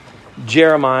from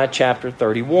Jeremiah chapter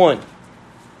 31.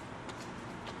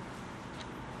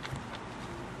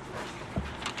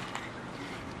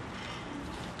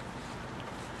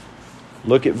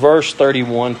 Look at verse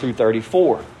 31 through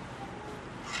 34.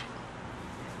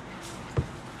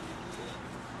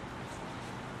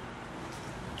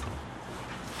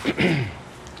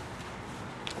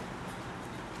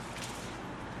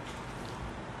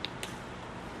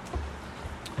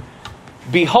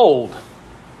 Behold,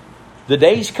 the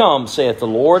days come, saith the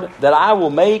Lord, that I will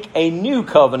make a new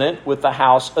covenant with the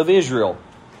house of Israel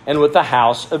and with the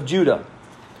house of Judah.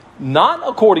 Not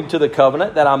according to the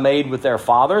covenant that I made with their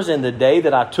fathers in the day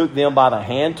that I took them by the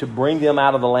hand to bring them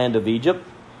out of the land of Egypt,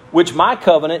 which my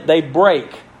covenant they break,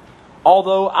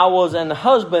 although I was an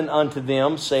husband unto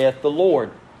them, saith the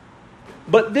Lord.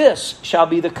 But this shall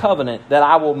be the covenant that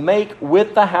I will make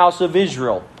with the house of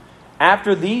Israel.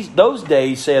 After those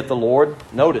days, saith the Lord,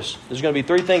 notice, there's going to be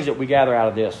three things that we gather out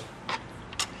of this.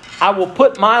 I will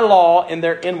put my law in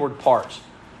their inward parts.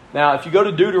 Now, if you go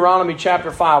to Deuteronomy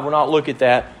chapter 5, we'll not look at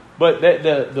that. But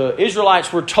the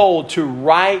Israelites were told to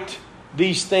write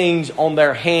these things on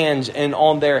their hands and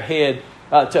on their head,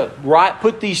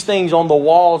 put these things on the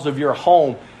walls of your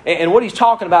home. And what he's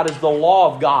talking about is the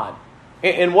law of God.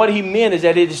 And what he meant is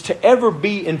that it is to ever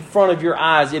be in front of your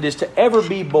eyes. It is to ever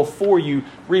be before you.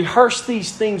 Rehearse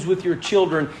these things with your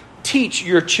children. Teach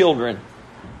your children.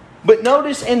 But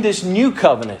notice in this new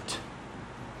covenant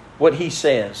what he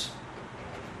says.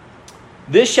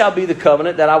 This shall be the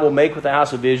covenant that I will make with the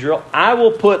house of Israel. I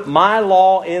will put my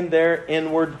law in their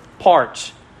inward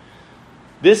parts.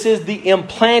 This is the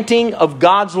implanting of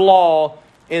God's law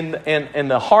in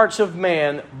the hearts of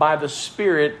man by the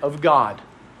Spirit of God.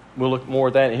 We'll look more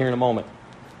at that here in a moment.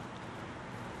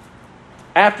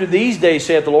 After these days,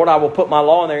 saith the Lord, I will put my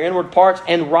law in their inward parts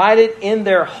and write it in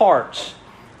their hearts,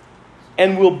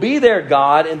 and will be their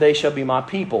God, and they shall be my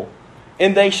people.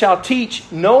 And they shall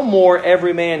teach no more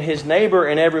every man his neighbor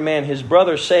and every man his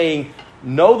brother, saying,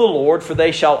 Know the Lord, for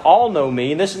they shall all know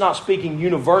me. And this is not speaking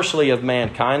universally of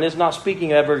mankind. This is not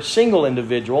speaking of every single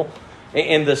individual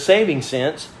in the saving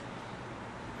sense.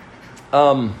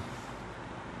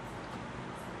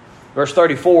 Verse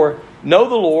 34, Know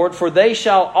the Lord, for they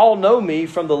shall all know me,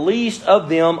 from the least of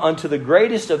them unto the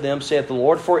greatest of them, saith the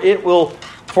Lord.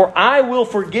 For I will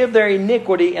forgive their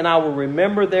iniquity, and I will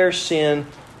remember their sin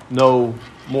no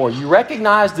more. You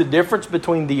recognize the difference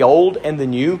between the old and the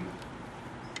new?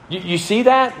 You see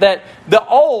that? That the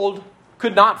old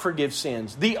could not forgive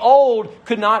sins. The old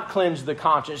could not cleanse the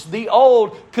conscience. The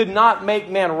old could not make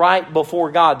man right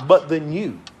before God. But the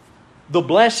new, the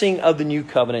blessing of the new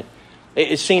covenant,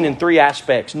 is seen in three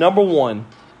aspects. Number one,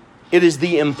 it is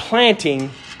the implanting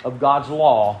of God's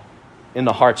law in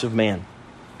the hearts of man.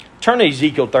 Turn to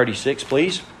Ezekiel 36,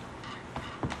 please.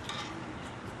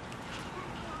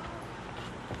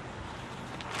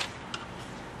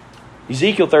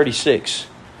 Ezekiel 36.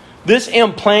 This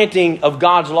implanting of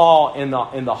God's law in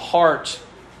the hearts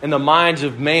and the minds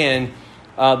of man,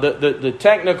 the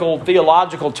technical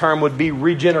theological term would be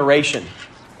regeneration,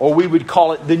 or we would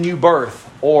call it the new birth,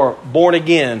 or born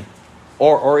again,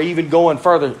 or even going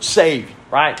further, saved.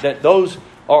 Right? That those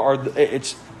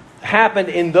it's happened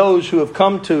in those who have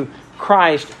come to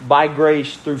Christ by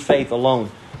grace through faith alone.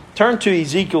 Turn to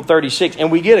Ezekiel 36,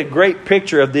 and we get a great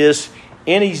picture of this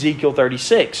in Ezekiel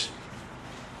 36.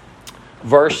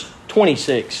 Verse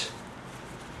 26.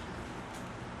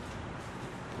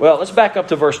 Well, let's back up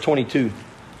to verse 22.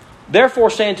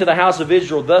 Therefore saying to the house of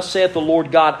Israel, thus saith the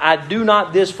Lord God, I do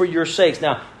not this for your sakes.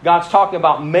 Now, God's talking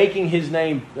about making His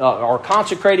name, or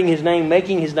consecrating His name,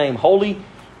 making His name holy.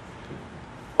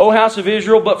 O house of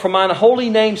Israel, but for mine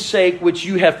holy name's sake, which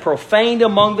you have profaned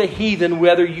among the heathen,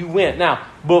 whither you went. Now,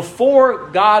 before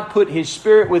God put His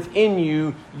Spirit within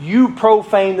you, you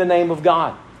profaned the name of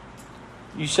God.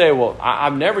 You say, well,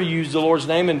 I've never used the Lord's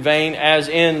name in vain, as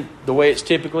in the way it's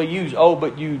typically used. Oh,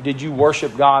 but did you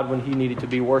worship God when He needed to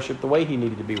be worshipped, the way He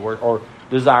needed to be worshipped, or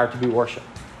desired to be worshipped,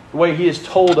 the way He has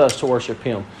told us to worship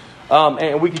Him?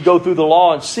 And we could go through the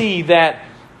law and see that,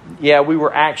 yeah, we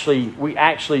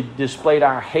actually displayed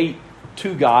our hate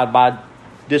to God by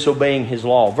disobeying His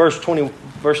law. Verse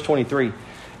 23.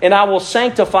 And I will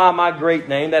sanctify my great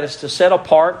name, that is to set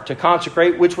apart, to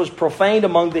consecrate, which was profaned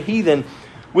among the heathen,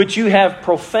 which you have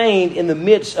profaned in the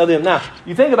midst of them. Now,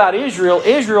 you think about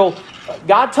Israel,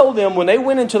 God told them when they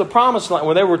went into the promised land,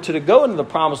 when they were to go into the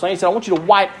promised land, He said, I want you to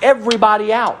wipe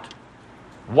everybody out.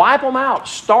 Wipe them out.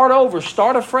 Start over.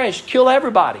 Start afresh. Kill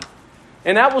everybody.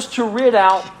 And that was to rid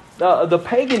out the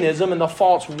paganism and the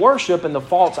false worship and the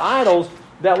false idols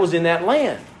that was in that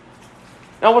land.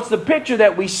 Now, what's the picture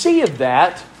that we see of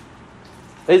that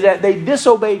is that they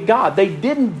disobeyed God. They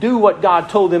didn't do what God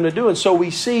told them to do. And so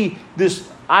we see this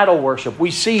idol worship.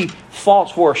 We see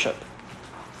false worship.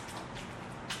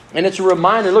 And it's a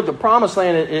reminder, look, the promised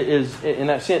land is in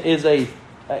that sense, is a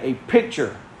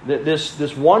picture. That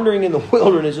this wandering in the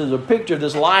wilderness is a picture of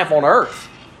this life on earth.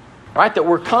 Right? That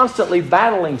we're constantly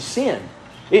battling sin.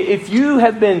 If you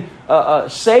have been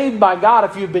saved by God,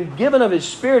 if you've been given of His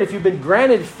Spirit, if you've been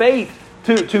granted faith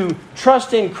to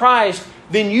trust in Christ,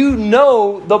 then you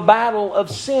know the battle of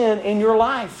sin in your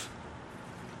life.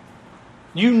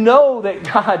 You know that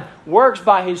God works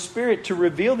by His Spirit to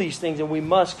reveal these things, and we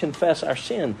must confess our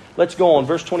sin. Let's go on,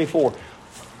 verse 24.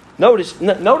 Notice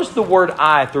the word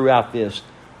I throughout this.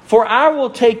 For I will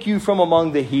take you from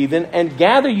among the heathen and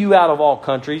gather you out of all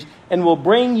countries and will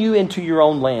bring you into your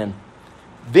own land.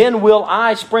 Then will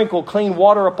I sprinkle clean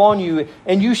water upon you,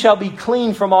 and you shall be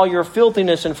clean from all your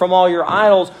filthiness, and from all your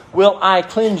idols will I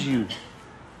cleanse you.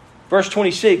 Verse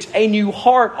 26, a new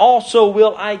heart also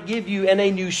will I give you, and a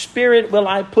new spirit will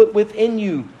I put within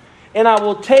you. And I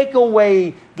will take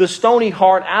away the stony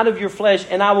heart out of your flesh,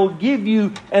 and I will give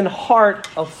you an heart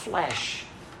of flesh.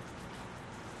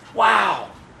 Wow.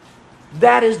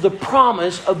 That is the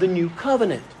promise of the new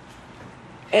covenant.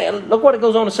 And look what it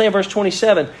goes on to say in verse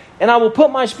 27. And I will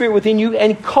put my spirit within you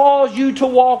and cause you to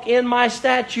walk in my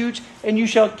statutes, and you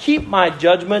shall keep my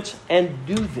judgments and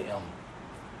do them.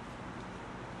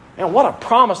 And what a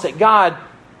promise that God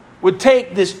would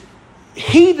take this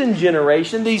heathen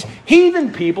generation, these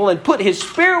heathen people, and put His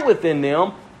Spirit within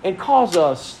them and cause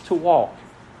us to walk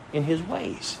in His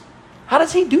ways. How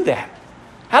does He do that?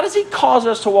 How does He cause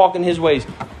us to walk in His ways?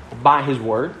 By His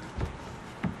Word.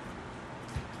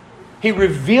 He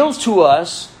reveals to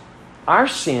us our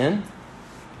sin,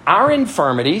 our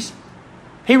infirmities.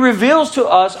 He reveals to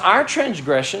us our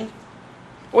transgression,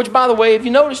 which, by the way, if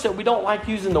you notice that we don't like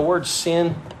using the word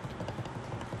sin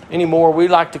anymore, we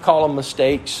like to call them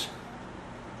mistakes.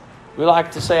 We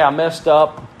like to say, I messed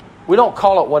up. We don't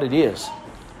call it what it is.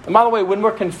 And by the way, when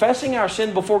we're confessing our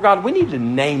sin before God, we need to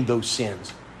name those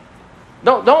sins.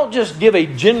 Don't just give a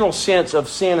general sense of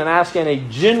sin and ask in a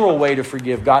general way to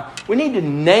forgive God. We need to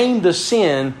name the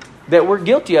sin that we're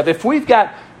guilty of. If we've got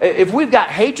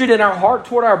hatred in our heart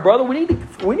toward our brother, we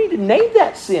need to name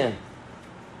that sin.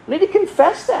 We need to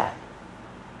confess that.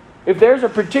 If there's a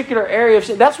particular area of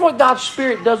sin, that's what God's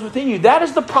Spirit does within you. That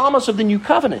is the promise of the new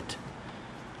covenant.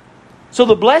 So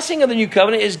the blessing of the new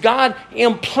covenant is God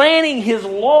implanting His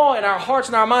law in our hearts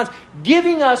and our minds,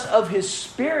 giving us of His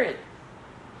Spirit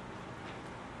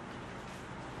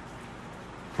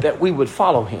that we would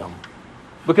follow Him.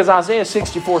 Because Isaiah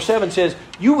 64:7 says,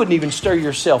 you wouldn't even stir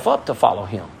yourself up to follow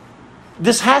Him.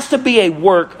 This has to be a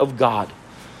work of God.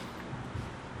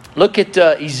 Look at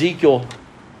Ezekiel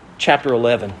chapter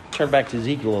 11. Turn back to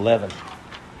Ezekiel 11.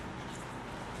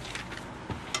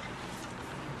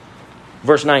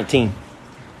 Verse 19.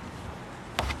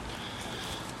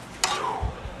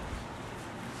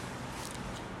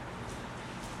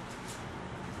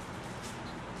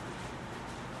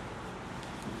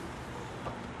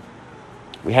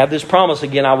 We have this promise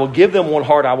again. I will give them one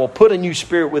heart. I will put a new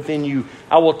spirit within you.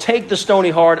 I will take the stony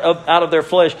heart out of their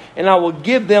flesh, and I will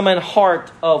give them a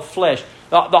heart of flesh.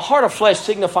 The heart of flesh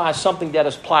signifies something that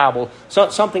is pliable,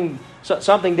 something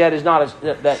that is not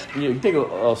you think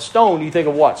of a stone. You think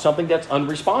of what? Something that's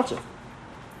unresponsive.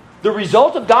 The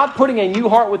result of God putting a new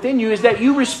heart within you is that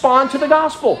you respond to the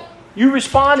gospel. You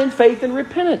respond in faith and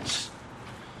repentance.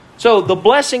 So the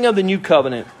blessing of the new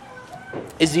covenant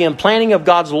is the implanting of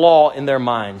God's law in their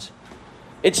minds.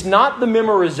 It's not the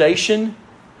memorization,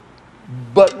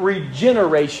 but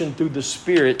regeneration through the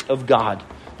Spirit of God.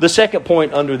 The second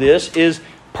point under this is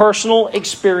personal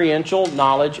experiential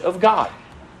knowledge of God.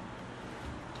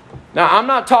 Now, I'm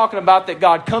not talking about that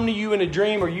God come to you in a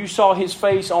dream or you saw His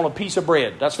face on a piece of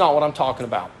bread. That's not what I'm talking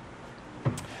about.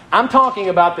 I'm talking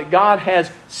about that God has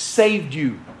saved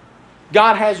you.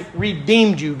 God has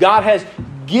redeemed you. God has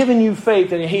given you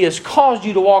faith, and He has caused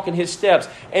you to walk in His steps.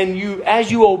 And you,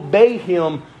 as you obey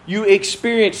Him, you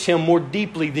experience Him more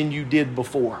deeply than you did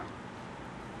before.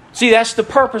 See, that's the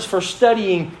purpose for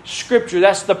studying Scripture.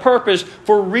 That's the purpose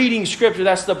for reading Scripture.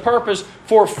 That's the purpose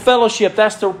for fellowship.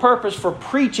 That's the purpose for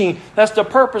preaching. That's the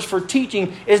purpose for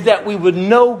teaching, is that we would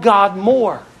know God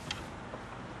more.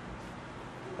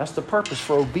 That's the purpose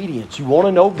for obedience. You want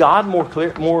to know God more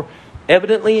clear, more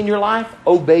evidently in your life?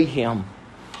 Obey Him.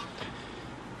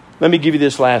 Let me give you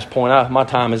this last point. My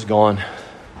time is gone.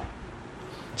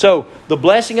 So, the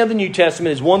blessing of the New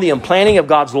Testament is one, the implanting of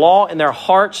God's law in their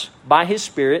hearts by His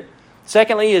Spirit.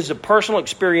 Secondly, is a personal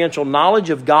experiential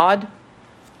knowledge of God.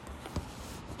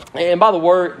 And by the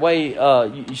way,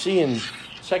 you see in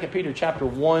 2 Peter chapter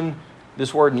 1,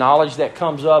 this word knowledge that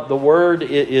comes up. The word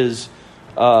is,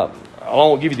 I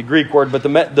won't give you the Greek word, but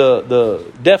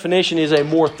the definition is a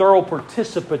more thorough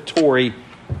participatory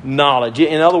knowledge.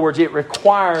 In other words, it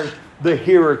requires the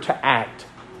hearer to act.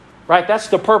 Right? That's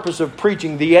the purpose of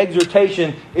preaching. The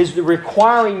exhortation is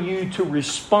requiring you to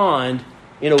respond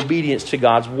in obedience to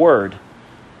God's word.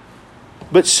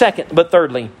 But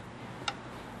thirdly,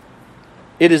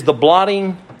 it is the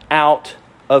blotting out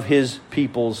of His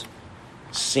people's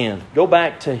sin. Go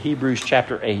back to Hebrews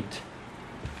chapter 8.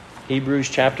 Hebrews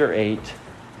chapter 8.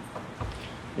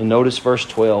 And notice verse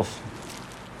 12.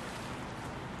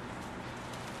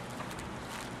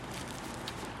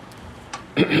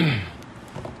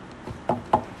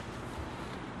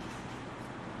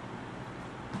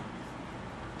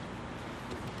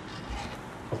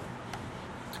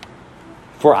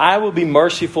 For I will be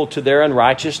merciful to their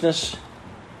unrighteousness,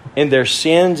 and their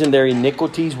sins and their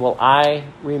iniquities will I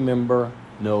remember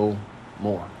no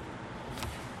more.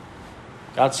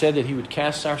 God said that He would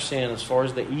cast our sin as far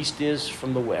as the east is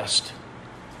from the west.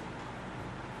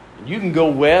 You can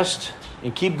go west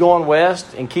and keep going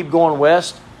west and keep going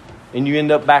west, and you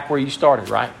end up back where you started,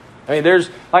 right? I mean,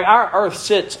 there's like our Earth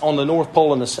sits on the North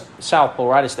Pole and the South Pole,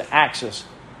 right? It's the axis.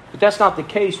 But that's not the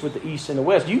case with the east and the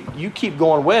west. You keep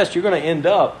going west, you're going to end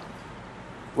up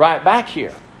right back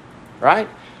here, right?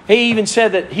 He even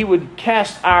said that He would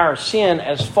cast our sin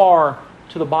as far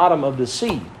to the bottom of the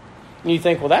sea. And you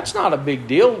think, well, that's not a big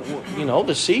deal. You know,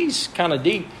 the sea's kind of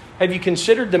deep. Have you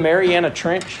considered the Mariana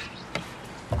Trench?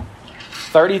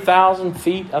 30,000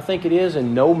 feet, I think it is,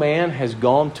 and no man has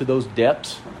gone to those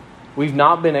depths. We've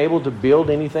not been able to build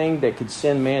anything that could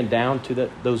send man down to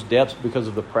those depths because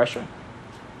of the pressure.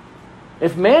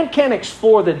 If man can't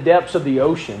explore the depths of the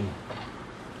ocean,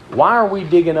 why are we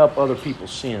digging up other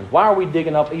people's sins? Why are we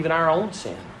digging up even our own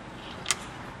sin?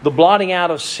 The blotting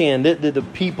out of sin, the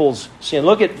people's sin.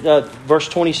 Look at verse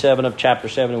 27 of chapter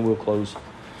 7 and we'll close.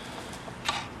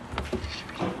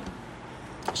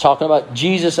 It's talking about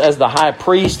Jesus as the high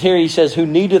priest. Here he says, who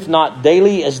needeth not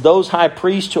daily as those high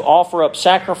priests to offer up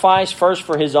sacrifice, first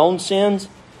for His own sins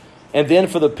and then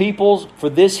for the people's.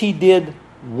 For this He did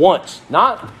once.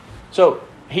 So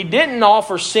He didn't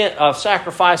offer a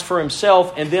sacrifice for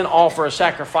Himself and then offer a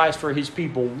sacrifice for His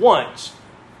people once.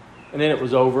 And then it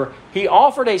was over. He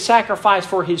offered a sacrifice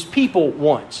for His people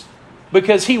once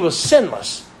because He was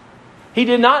sinless. He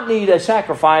did not need a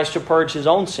sacrifice to purge his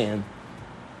own sin.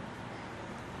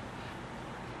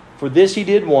 For this he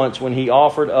did once when he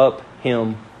offered up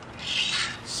himself.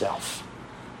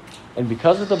 And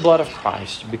because of the blood of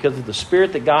Christ, because of the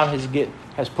Spirit that God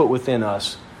has put within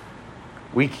us,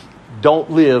 we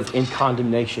don't live in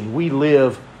condemnation. We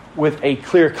live with a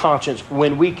clear conscience.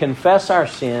 When we confess our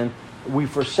sin, we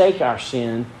forsake our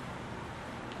sin,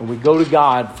 and we go to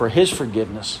God for His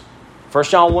forgiveness. 1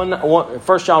 John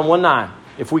 1:9.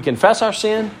 If we confess our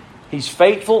sin, He's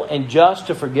faithful and just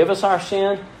to forgive us our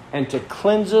sin and to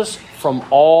cleanse us from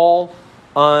all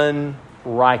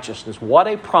unrighteousness. What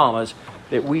a promise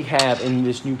that we have in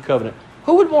this new covenant.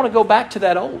 Who would want to go back to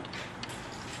that old?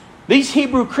 These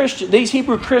Hebrew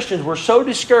Christians were so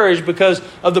discouraged because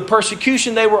of the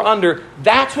persecution they were under.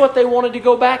 That's what they wanted to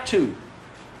go back to.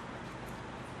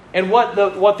 And what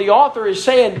the author is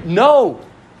saying, no,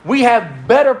 we have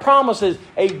better promises,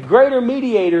 a greater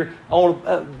mediator, on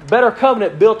a better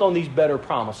covenant built on these better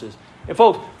promises. And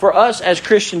folks, for us as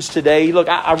Christians today, look,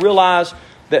 I realize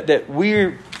that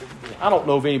I don't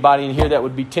know of anybody in here that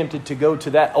would be tempted to go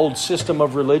to that old system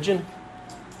of religion.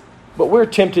 But we're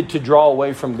tempted to draw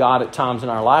away from God at times in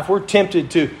our life. We're tempted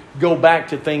to go back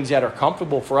to things that are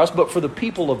comfortable for us. But for the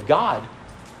people of God,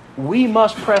 we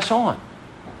must press on.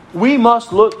 We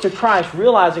must look to Christ,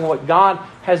 realizing what God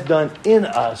has done in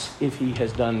us if He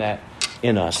has done that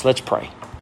in us. Let's pray.